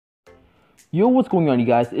Yo, what's going on, you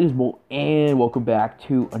guys? It is Bolt, and welcome back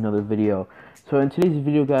to another video. So in today's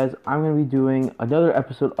video, guys, I'm going to be doing another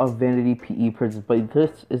episode of Vanity PE Prisons, but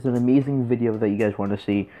this is an amazing video that you guys want to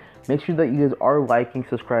see. Make sure that you guys are liking,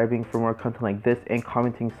 subscribing for more content like this, and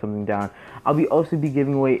commenting something down. I'll also be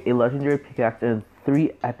giving away a legendary pickaxe and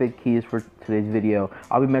 3 epic keys for today's video.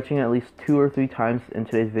 I'll be mentioning at least 2 or 3 times in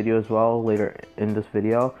today's video as well, later in this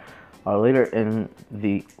video, further into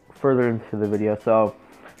the video. So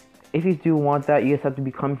if you do want that, you guys have to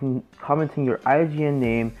be commenting your IGN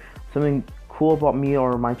name, something cool about me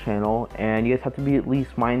or my channel, and you guys have to be at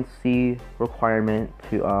least mine C requirement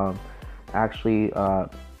to actually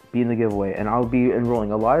be in the giveaway. And I'll be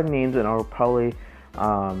enrolling a lot of names, and I'll probably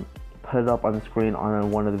put it up on the screen on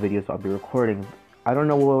one of the videos I'll be recording. I don't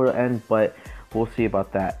know where it'll end, but we'll see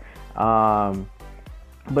about that.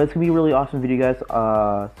 But it's gonna be a really awesome video, guys.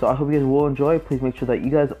 So I hope you guys will enjoy. Please make sure that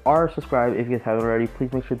you guys are subscribed if you guys haven't already.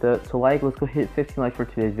 Please make sure to like. Let's go hit 15 likes for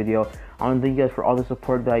today's video. I want to thank you guys for all the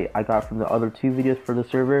support that I got from the other 2 videos for the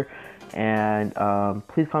server. And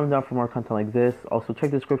please comment down for more content like this. Also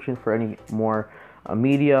check the description for any more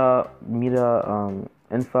media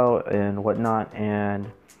info and whatnot.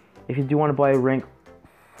 And if you do want to buy a rank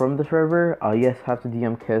from the server, yes, have to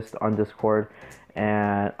DM Kist on Discord.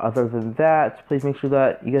 And other than that, please make sure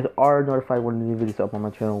that you guys are notified when the new videos up on my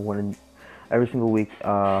channel, every single week,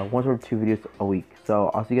 1 or 2 videos a week.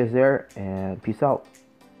 So I'll see you guys there, and peace out.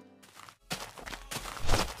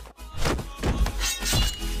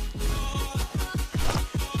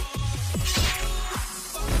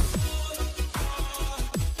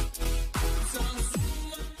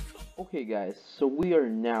 Okay, guys, so we are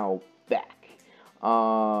now back.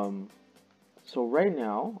 So right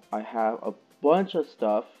now I have a bunch of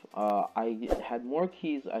stuff. I had more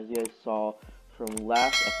keys, as you guys saw from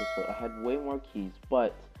last episode. I had way more keys,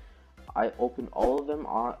 but I opened all of them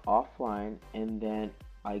offline, and then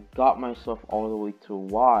I got myself all the way to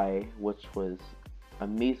Y, which was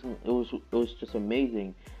amazing. It was just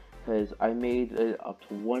amazing, because I made it up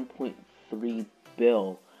to 1.3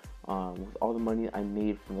 bill with all the money I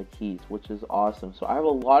made from the keys, which is awesome. So I have a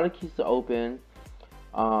lot of keys to open,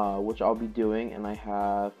 which I'll be doing, and I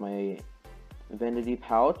have my vanity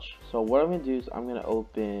pouch. So what I'm going to do is I'm going to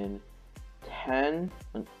open 10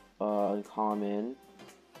 uncommon,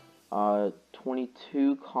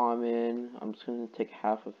 22 common. I'm just going to take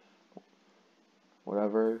half of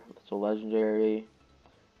whatever, so legendary.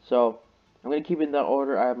 So I'm going to keep it in that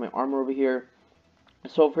order. I have my armor over here.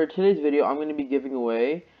 So for today's video, I'm going to be giving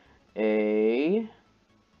away a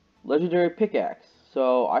legendary pickaxe.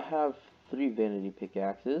 So I have 3 vanity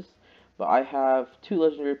pickaxes, but I have 2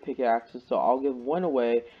 legendary pickaxes, so I'll give 1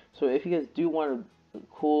 away. So if you guys do want a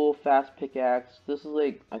cool fast pickaxe, this is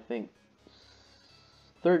like, I think,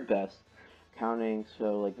 3rd best counting.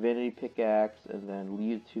 So like vanity pickaxe, and then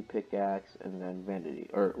YouTube pickaxe, and then vanity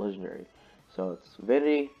or legendary. So it's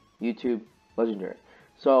vanity, YouTube, legendary.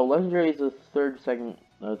 So legendary is the third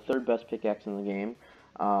best pickaxe in the game,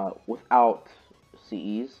 without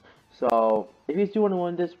CEs. So if you guys do want to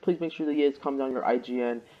win this, please make sure that you guys comment down your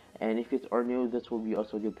IGN. And if you guys are new, this will be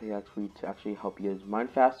also a good pickaxe for you to actually help you guys mine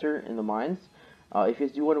faster in the mines. If you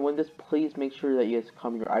guys do want to win this, please make sure that you guys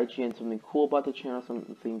comment your IGN, something cool about the channel,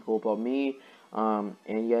 something cool about me, and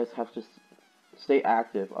you guys have to stay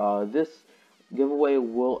active. This giveaway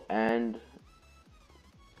will end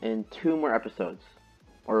in 2 more episodes,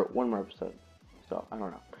 or 1 more episode, so I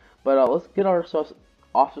don't know. But let's get ourselves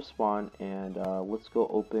off the spawn, and let's go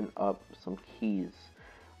open up some keys.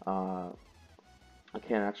 I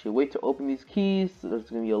can't actually wait to open these keys. There's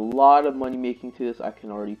going to be a lot of money making to this, I can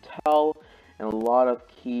already tell, and a lot of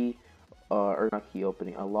or not key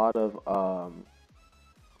opening, a lot of, a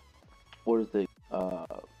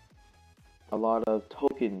lot of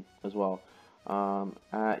token as well.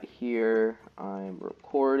 At here, I'm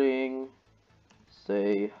recording,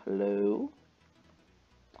 say hello.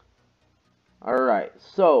 Alright,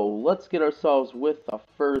 so let's get ourselves with the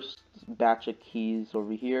first batch of keys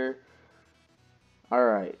over here.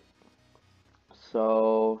 Alright,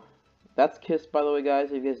 so that's Kiss, by the way,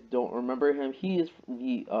 guys. If you guys don't remember him, he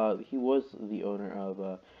was the owner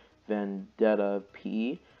of Vendetta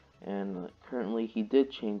PE, and currently he did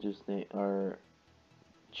change his name, or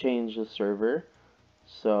change the server.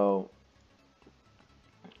 So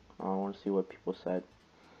I want to see what people said.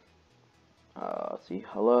 Let's see,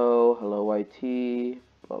 hello YT,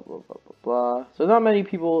 blah blah blah blah blah. So not many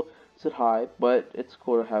people said hi, but it's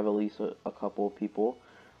cool to have at least a couple of people.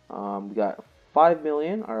 We got 5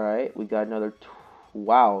 million. All right, we got another.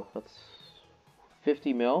 Wow, that's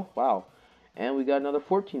 50 mil. Wow, and we got another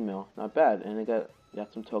 14 mil. Not bad. And I got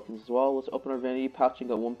Got some tokens as well. Let's open our vanity pouch and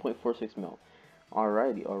got 1.46 mil.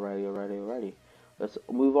 Alrighty. Let's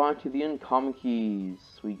move on to the uncommon keys.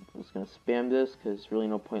 We're just gonna spam this because it's really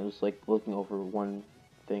no point just like looking over one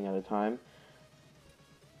thing at a time.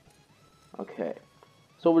 Okay.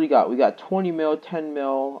 So what do we got? We got 20 mil, 10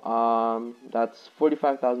 mil, that's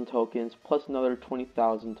 45,000 tokens, plus another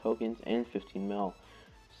 20,000 tokens, and 15 mil.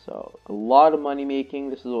 So, a lot of money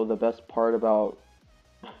making. This is the best part about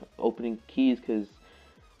opening keys, because,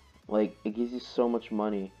 like, it gives you so much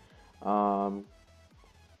money.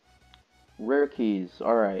 Rare keys.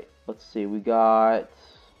 Alright, let's see. We got,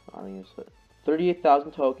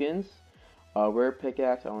 38,000 tokens. Rare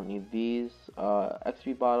pickaxe, I don't need these.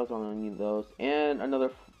 XP bottles, I don't need those. And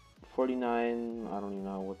another 49, I don't even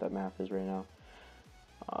know what that math is right now.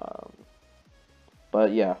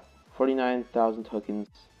 But yeah, 49,000 tokens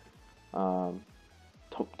times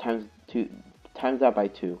that by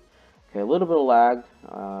 2. Okay, a little bit of lag.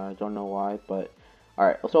 I don't know why, but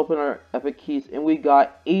alright, let's open our epic keys, and we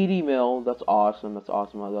got 80 mil. That's awesome.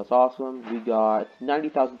 We got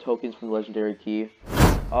 90,000 tokens from the legendary key.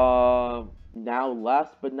 Now,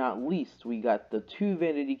 last but not least, we got the 2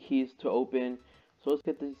 vanity keys to open. So let's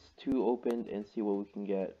get these 2 opened and see what we can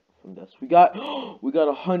get from this. We got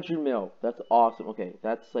 100 mil. That's awesome. Okay,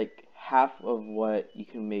 that's like half of what you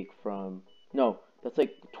can make from. No, that's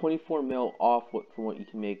like 24 mil off from what you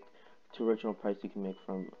can make to original price you can make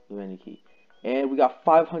from the vanity key. And we got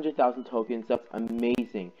 500,000 tokens. That's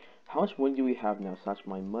amazing. How much money do we have now? Slash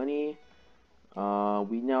my money.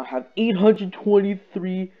 We now have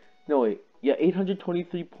 823. No wait. Yeah,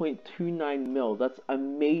 823.29 mil. That's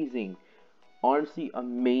amazing. Honestly,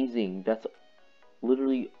 amazing. That's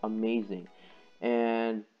literally amazing.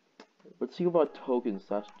 And let's see about tokens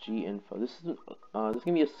slash G info. This is gonna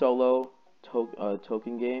be a solo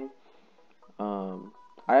token game. I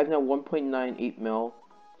have now 1.98 mil,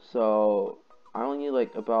 so I only need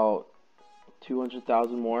like about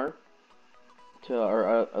 200,000 more to,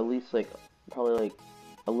 or at least like probably like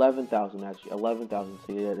 11,000 actually, 11,000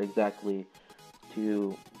 to get exactly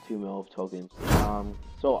 2 mil of tokens.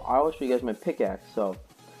 So I will show you guys my pickaxe. So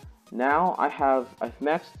now I've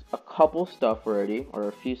maxed a couple stuff already, or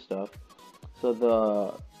a few stuff. So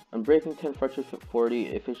the Unbreaking 10, Fracture 40,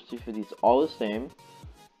 Efficiency 50 is all the same.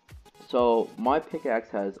 So my pickaxe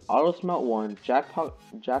has Auto Smelt 1, Jackpot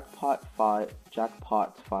 5.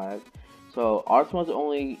 So Auto Smelt is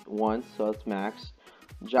only once, so it's max.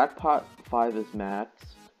 Jackpot 5 is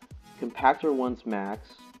max. Compactor 1's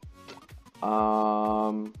max.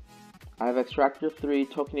 I have Extractor 3,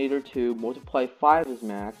 Tokenator 2, Multiply 5 is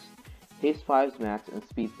max, Haste 5 is max, and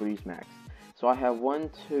Speed 3 is max. So I have 1,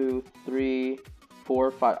 2, 3,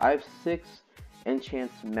 4, 5. I have 6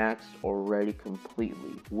 enchants maxed already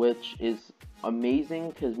completely, which is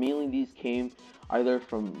amazing because mainly these came either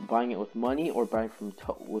from buying it with money or buying from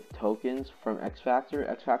with tokens from X Factor.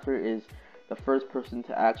 X Factor is the first person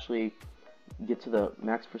to actually get to the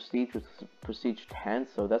max prestige, which is prestige 10,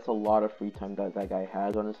 so that's a lot of free time that guy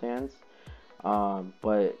has on his hands.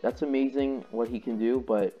 But that's amazing what he can do.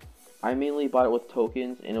 But I mainly bought it with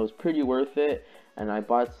tokens, and it was pretty worth it. And I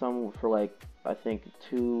bought some for like, I think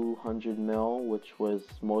 200 mil, which was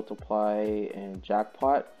Multiply and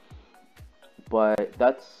Jackpot. But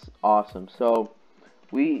that's awesome. So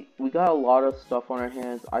we got a lot of stuff on our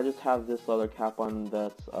hands. I just have this leather cap on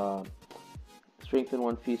that's Strengthen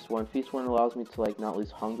 1, Feast 1. Feast 1 allows me to like not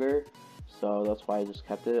lose hunger, so that's why I just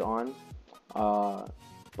kept it on.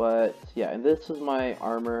 But yeah, and this is my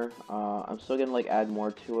armor. I'm still gonna like add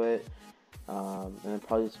more to it, and then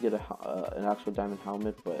probably just get an actual diamond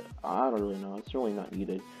helmet, but I don't really know. It's really not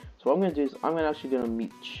needed. So what I'm gonna do is I'm actually gonna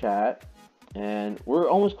meet chat, and we're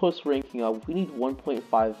almost close to ranking up. We need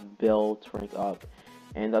 1.5 bill to rank up,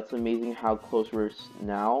 and that's amazing how close we're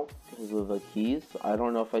now because of the keys. I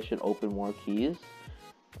don't know if I should open more keys,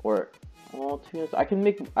 or well, to be honest,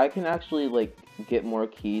 I can actually like get more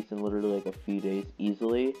keys in literally like a few days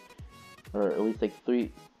easily, or at least like 2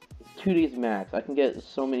 days max. I can get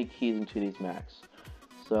so many keys in 2 days max.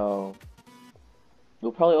 So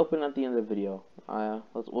we'll probably open at the end of the video.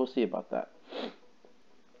 We'll see about that.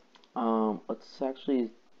 Let's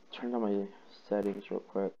actually turn on my settings real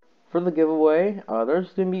quick. For the giveaway,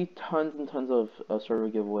 there's gonna be tons and tons of server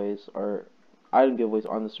giveaways or item giveaways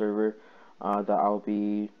on the server that I'll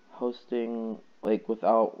be hosting, like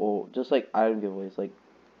without, well, just like item giveaways. Like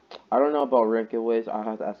I don't know about rank giveaways. I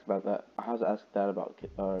have to ask about that. I have to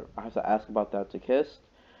ask about that to Kist,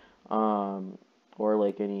 or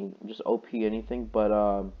like any just OP anything. But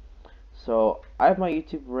so I have my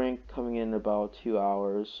YouTube rank coming in about 2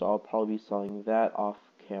 hours, so I'll probably be selling that off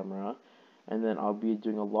camera, and then I'll be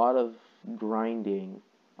doing a lot of grinding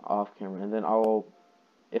off camera, and then I'll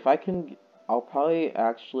probably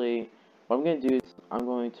actually, what I'm gonna do is I'm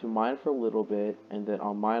going to mine for a little bit, and then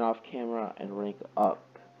I'll mine off camera and rank up.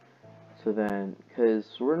 So then, because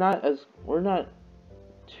we're not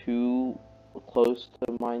too close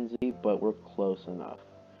to Mine Z, but we're close enough.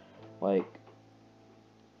 Like,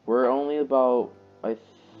 we're only about, I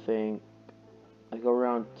think, like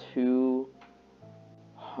around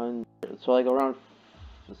 200, so like around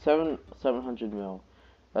 700 mil.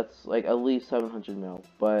 That's like at least 700 mil,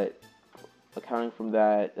 but accounting from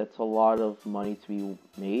that, that's a lot of money to be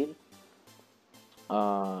made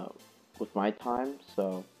with my time.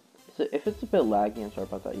 So if it's a bit laggy, I'm sorry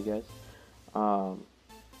about that, you guys.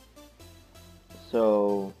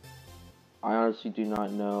 So I honestly do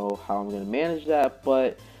not know how I'm going to manage that,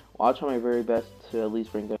 but I'll try my very best to at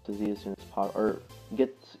least rank up to Z as soon as possible, or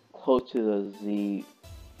get close to the Z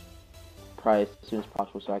price as soon as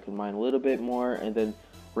possible, so I can mine a little bit more and then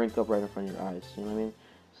rank up right in front of your eyes. You know what I mean?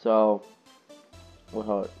 So,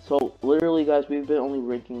 so literally, guys, we've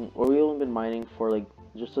only been mining for like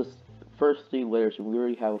just the first 3 layers, and we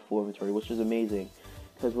already have a full inventory, which is amazing.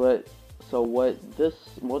 Because what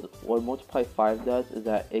Multiply 5 does is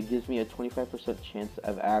that it gives me a 25% chance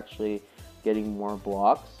of actually getting more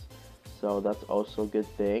blocks. So that's also a good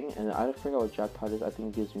thing. And I forgot what jackpot is. I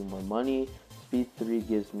think it gives me more money. Speed 3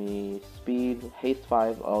 gives me speed. Haste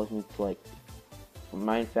 5 allows me to like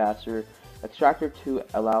mine faster. Extractor 2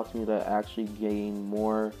 allows me to actually gain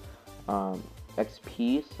more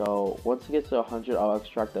XP. So once it gets to 100, I'll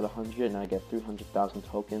extract at 100, and I get 300,000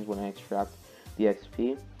 tokens when I extract the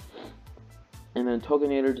XP. And then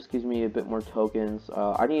Tokenator just gives me a bit more tokens.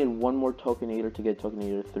 I needed 1 more Tokenator to get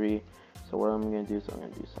Tokenator 3. So what I'm going to do is I'm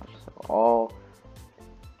going to do /all.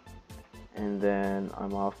 And then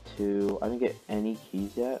I'm off to, I didn't get any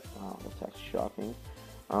keys yet. Wow, that's actually shocking.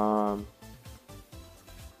 So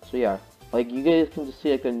yeah, like you guys can just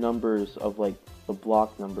see like the numbers of like the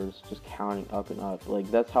block numbers just counting up and up. Like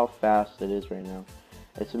that's how fast it is right now.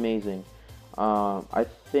 It's amazing. I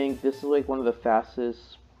think this is like one of the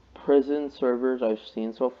fastest prison servers I've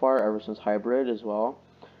seen so far ever since Hybrid as well.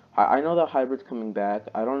 I know that Hybrid's coming back.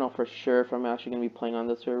 I don't know for sure if I'm actually going to be playing on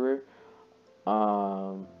the server.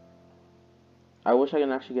 I wish I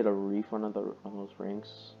can actually get a refund on those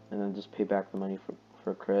ranks and then just pay back the money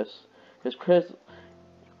for Chris. Because Chris,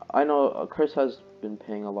 I know Chris has been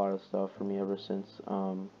paying a lot of stuff for me ever since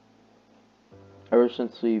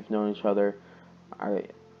we've known each other.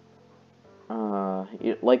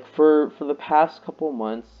 Like for the past couple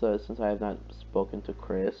months since I have not spoken to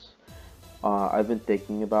Chris, I've been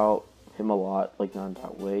thinking about him a lot. Like not in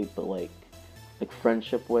that way, but like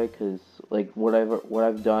friendship way, because like what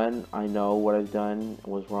I've done, I know what I've done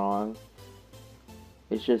was wrong.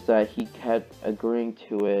 It's just that he kept agreeing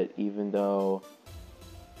to it, even though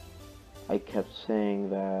I kept saying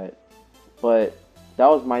that. But that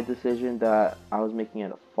was my decision that I was making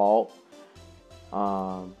it a fault.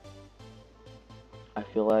 I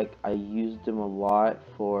feel like I used him a lot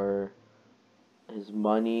for his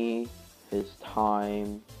money, his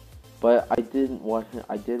time, but I did want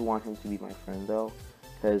him to be my friend though,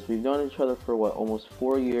 because we've known each other for what, almost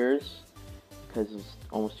 4 years, because it's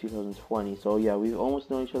almost 2020. So yeah, we've almost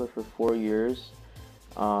known each other for 4 years,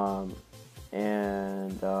 and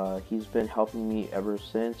he's been helping me ever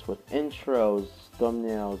since with intros,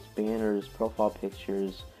 thumbnails, banners, profile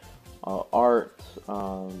pictures, art,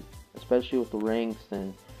 especially with the ranks,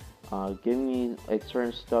 and giving me like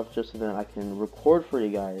certain stuff just so that I can record for you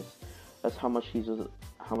guys. That's how much he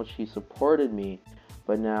supported me.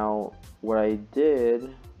 But now what I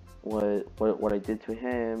did to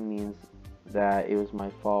him means that it was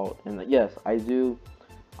my fault. And yes, I do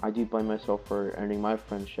blame myself for ending my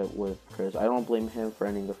friendship with Chris. I don't blame him for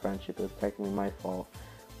ending the friendship. It's technically my fault.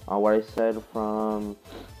 What I said from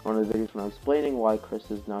one of the videos when I was explaining why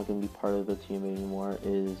Chris is not going to be part of the team anymore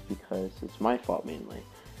is because it's my fault mainly.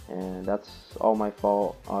 And that's all my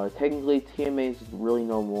fault. Technically, TMA's really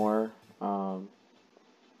no more.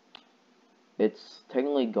 It's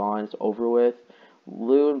technically gone. It's over with.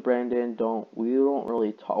 Lou and Brandon we don't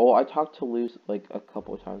really talk. Well, I talked to Lou like a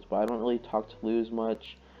couple of times, but I don't really talk to Lou as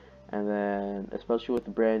much. And then, especially with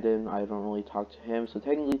Brandon, I don't really talk to him. So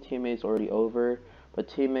technically, TMA is already over. But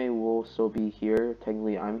TMA will still be here.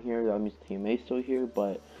 Technically, I'm here. That means TMA is still here.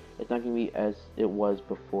 But it's not going to be as it was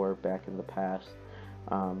before back in the past.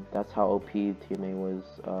 That's how OP TMA was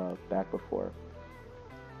back before.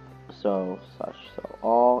 So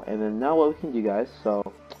all, and then now what we can do, guys. So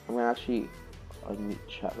I'm gonna actually unmute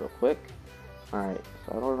chat real quick. All right.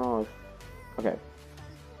 So I don't know if okay.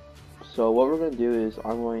 So what we're gonna do is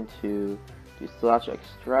I'm going to do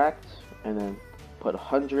 /extract, and then put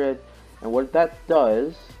 100, and what that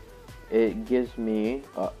does, it gives me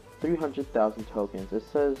 300,000 tokens. It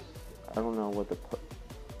says, I don't know what the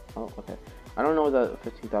oh, okay, I don't know what that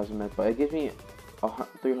 15,000 meant, but it gives me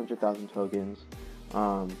 300,000 tokens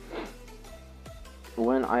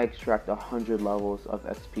when I extract 100 levels of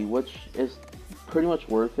XP, which is pretty much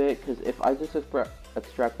worth it, because if I just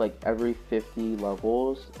extract like every 50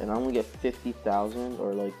 levels and I only get 50,000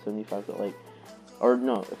 or like 75, like, or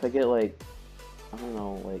no, if I get like, I don't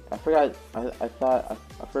know, like, I forgot, I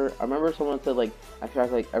remember someone said like I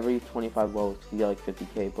extract like every 25 levels you get like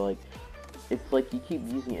 50k, but like it's like you keep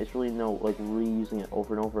using it, it's really no like reusing it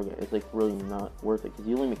over and over again. It's like really not worth it, because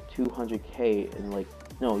you only make 200k and like,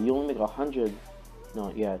 no, you only make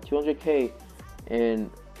 200k in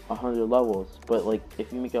 100 levels, but like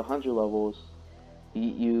if you make 100 levels,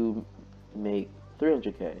 you make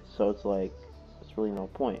 300k, so it's like, it's really no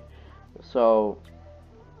point. So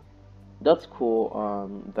that's cool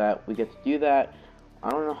that we get to do that. I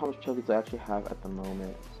don't know how much tokens I actually have at the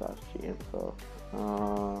moment, /g-info.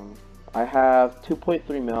 I have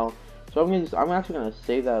 2.3 mil, so I'm actually gonna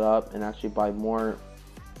save that up and actually buy more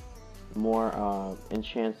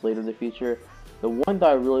enchants later in the future. The one that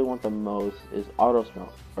I really want the most is auto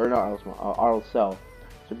sell.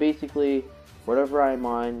 So basically, whatever I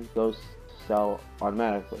mine goes to sell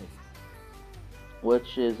automatically,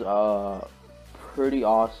 which is pretty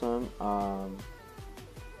awesome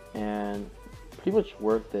and pretty much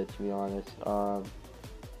worth it, to be honest.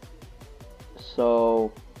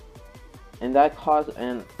 So, and that cost,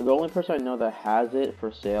 and the only person I know that has it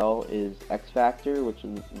for sale is X Factor, which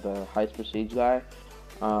is the highest prestige guy.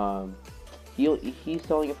 He's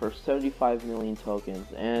selling it for 75 million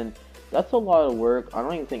tokens, and that's a lot of work. I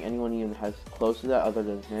don't even think anyone even has close to that other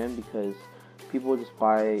than him, because people just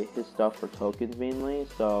buy his stuff for tokens mainly.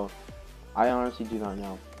 So I honestly do not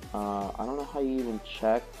know. I don't know how you even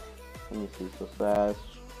check. Let me see. So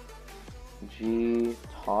 /G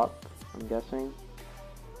top, I'm guessing.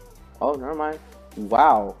 Oh, never mind.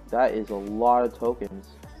 Wow, that is a lot of tokens.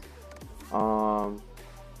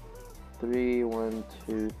 3, 1,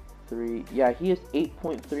 2, 3. Yeah, he has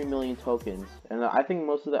 8.3 million tokens, and I think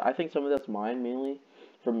most of that, I think some of that's mine mainly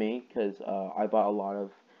for me, because I bought a lot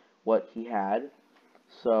of what he had.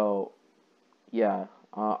 So yeah,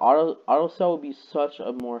 auto sell would be such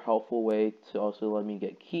a more helpful way to also let me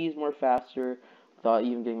get keys more faster without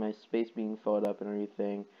even getting my space being filled up and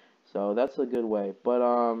everything. So that's a good way. But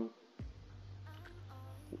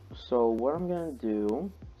so what I'm gonna do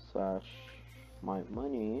 /my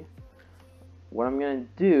money, what I'm gonna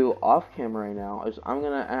do off camera right now is I'm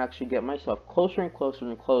gonna actually get myself closer and closer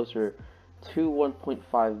and closer to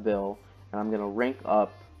 1.5 bill, and I'm gonna rank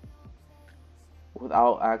up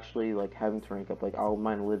without actually like having to rank up. Like, I'll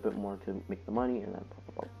mine a little bit more to make the money, and then blah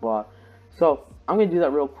blah blah blah. So I'm gonna do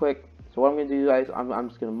that real quick. So what I'm gonna do, guys, I'm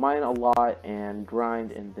just gonna mine a lot and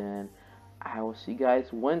grind, and then I will see you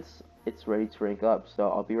guys once it's ready to rank up. So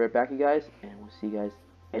I'll be right back, you guys, and we'll see you guys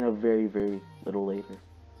in a very, very little later.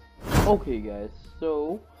 Okay, guys,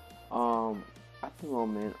 so at the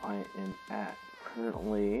moment I am at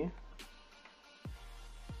currently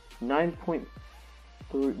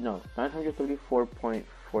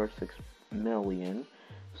 934.46 million.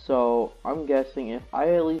 So I'm guessing if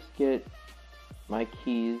I at least get my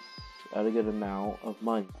keys at a good amount of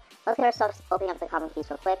money. Let's get ourselves opening up the common keys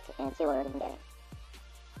real quick and see what we're going to get.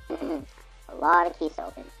 A lot of keys to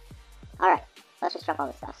open. Alright, let's just drop all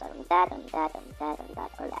this stuff. So I don't need that, don't need that, don't need that, don't need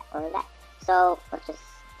that, or that, or that. So let's just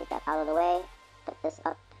get that out of the way, put this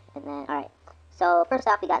up, and then, alright. So first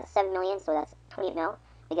off, we got 7 million, so that's 28 mil.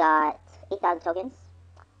 We got 8,000 tokens.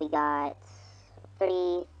 We got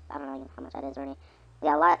 30, I don't know how much that is already. We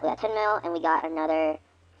got a lot, we got 10 mil, and we got another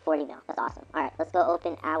 40 mil. That's awesome. Alright, let's go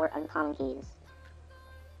open our uncommon keys.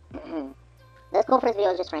 This goal for this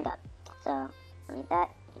video is just rank up. So, I don't need that,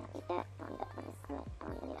 I don't need that, I don't need that, I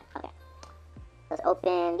don't need that. Okay. Let's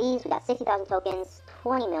open these. We got 60,000 tokens,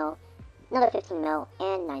 20 mil, another 15 mil,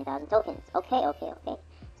 and 9,000 tokens. Okay.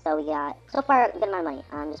 So we got, so far, a good amount of money.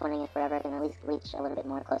 I'm just wondering if we're ever going to at least reach a little bit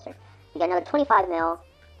more closer. We got another 25 mil,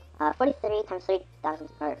 43 times 3,000,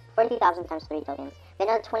 or 43,000 times 3 tokens. We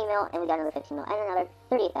got another 20 mil, and we got another 15 mil, and another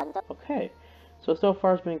 38,000 tokens. Okay, so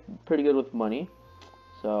far it's been pretty good with money.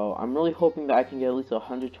 So I'm really hoping that I can get at least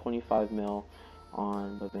 125 mil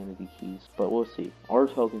on the vanity keys, but we'll see. Or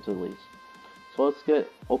tokens at least. So let's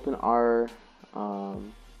open our, I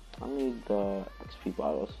need the XP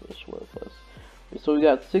bottles, it's worthless. So we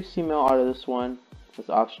got 60 mil out of this one, that's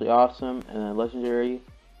actually awesome. And then legendary,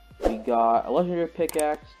 we got a legendary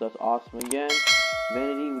pickaxe, that's awesome again.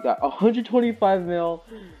 Vanity, we got 125 mil.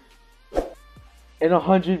 And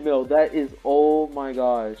 100 mil. That is, oh my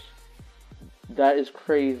gosh. That is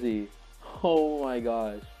crazy. Oh my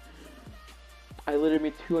gosh. I literally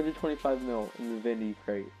made 225 mil in the vanity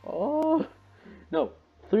crate. Oh. No,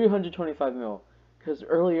 325 mil. Because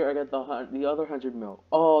earlier I got the other 100 mil.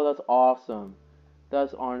 Oh, that's awesome.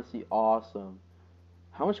 That's honestly awesome.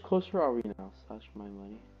 How much closer are we now? Slash my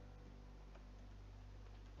money.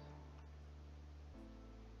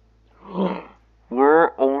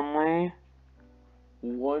 We're only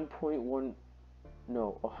 1.1,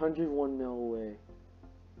 no, 101 mil away.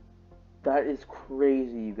 That is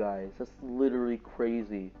crazy, you guys. That's literally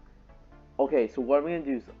crazy. Okay, so what I'm going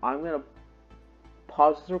to do is I'm going to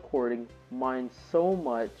pause this recording, mine so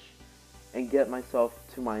much, and get myself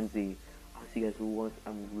to mine Z. I'll see you guys once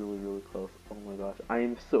I'm really close. Oh my gosh, I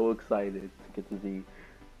am so excited to get to Z.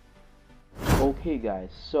 Okay guys,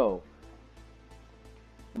 so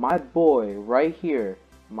my boy right here,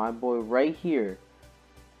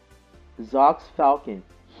 Zoxfalcon,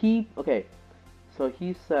 okay, so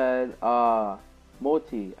he said,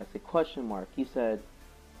 Moti, I said question mark, he said,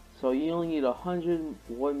 so you only need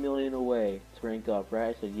 101 million away to rank up,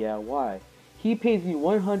 right? I said, yeah, why? He pays me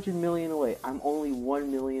 100 million away. I'm only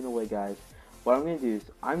 1 million away, guys. What I'm gonna do is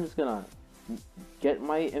I'm just gonna get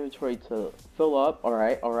my inventory to fill up.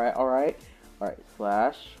 Alright,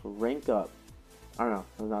 slash rank up. I don't know,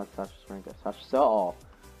 it's not slash rank up, slash sell all.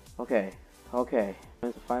 Okay.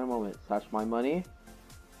 It's the final moment. Slash my money.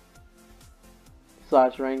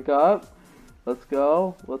 Slash rank up. Let's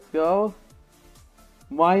go.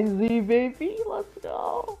 Mine Z, baby, let's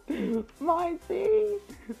go. Mine Z,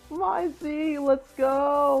 let's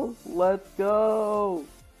go.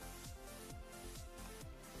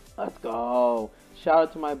 Shout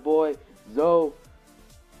out to my boy Zoxfalcon.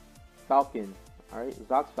 Alright,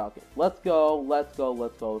 Zoxfalcon. Let's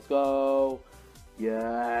go.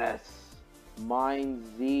 Yes. Mine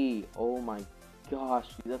Z. Oh my gosh,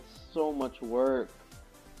 that's so much work.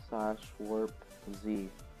 Slash warp Z.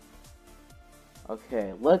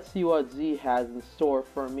 Okay, let's see what Z has in store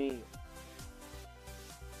for me.